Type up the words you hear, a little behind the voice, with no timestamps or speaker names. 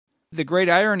The great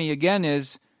irony, again,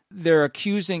 is they're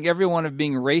accusing everyone of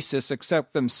being racist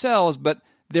except themselves, but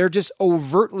they're just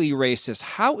overtly racist.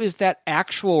 How is that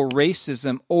actual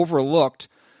racism overlooked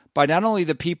by not only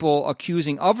the people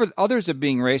accusing others of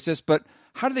being racist, but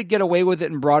how do they get away with it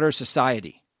in broader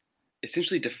society?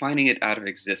 Essentially defining it out of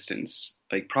existence.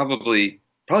 Like probably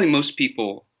most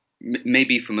people may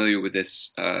be familiar with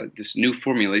this new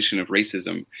formulation of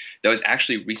racism that was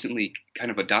actually recently kind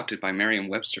of adopted by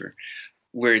Merriam-Webster,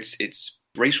 where it's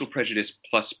racial prejudice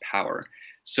plus power.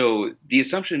 So the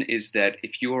assumption is that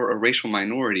if you're a racial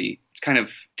minority, it's kind of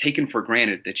taken for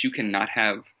granted that you cannot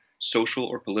have social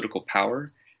or political power,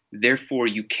 therefore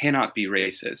you cannot be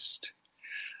racist.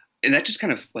 And that just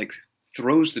kind of like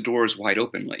throws the doors wide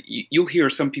open. Like you'll hear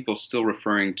some people still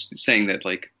saying that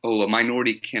like, oh, a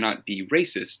minority cannot be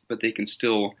racist, but they can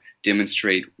still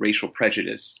demonstrate racial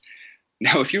prejudice.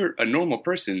 Now, if you're a normal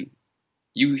person,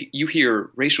 you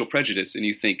hear racial prejudice and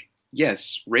you think,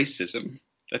 yes, racism.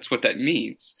 That's what that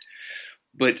means.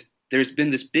 But there's been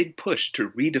this big push to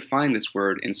redefine this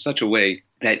word in such a way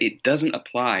that it doesn't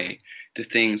apply to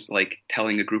things like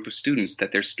telling a group of students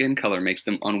that their skin color makes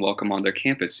them unwelcome on their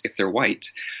campus if they're white.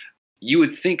 You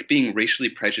would think being racially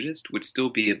prejudiced would still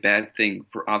be a bad thing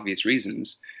for obvious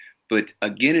reasons. But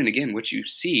again and again, what you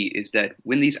see is that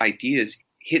when these ideas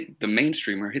hit the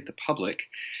mainstream or hit the public,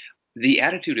 the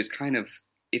attitude is kind of,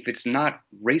 if it's not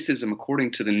racism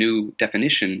according to the new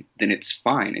definition, then it's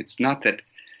fine. It's not that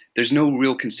there's no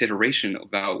real consideration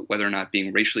about whether or not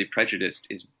being racially prejudiced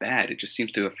is bad. It just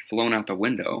seems to have flown out the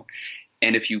window.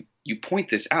 And if you point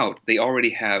this out, they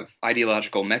already have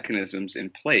ideological mechanisms in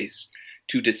place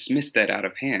to dismiss that out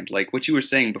of hand. Like what you were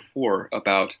saying before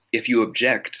about if you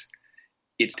object,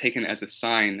 it's taken as a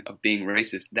sign of being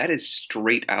racist. That is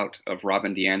straight out of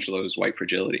Robin DiAngelo's White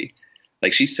Fragility.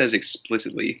 Like she says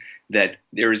explicitly that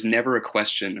there is never a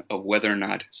question of whether or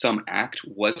not some act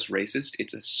was racist.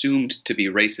 It's assumed to be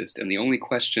racist. And the only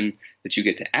question that you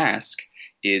get to ask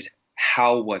is,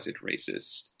 how was it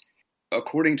racist?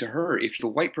 According to her, if a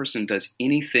white person does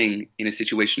anything in a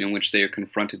situation in which they are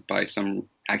confronted by some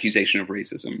accusation of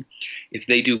racism, if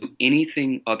they do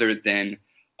anything other than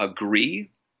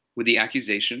agree with the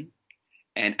accusation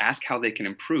and ask how they can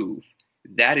improve,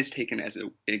 that is taken as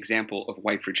an example of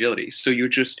white fragility. So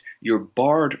you're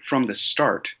barred from the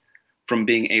start from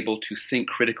being able to think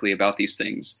critically about these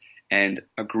things and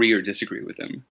agree or disagree with them.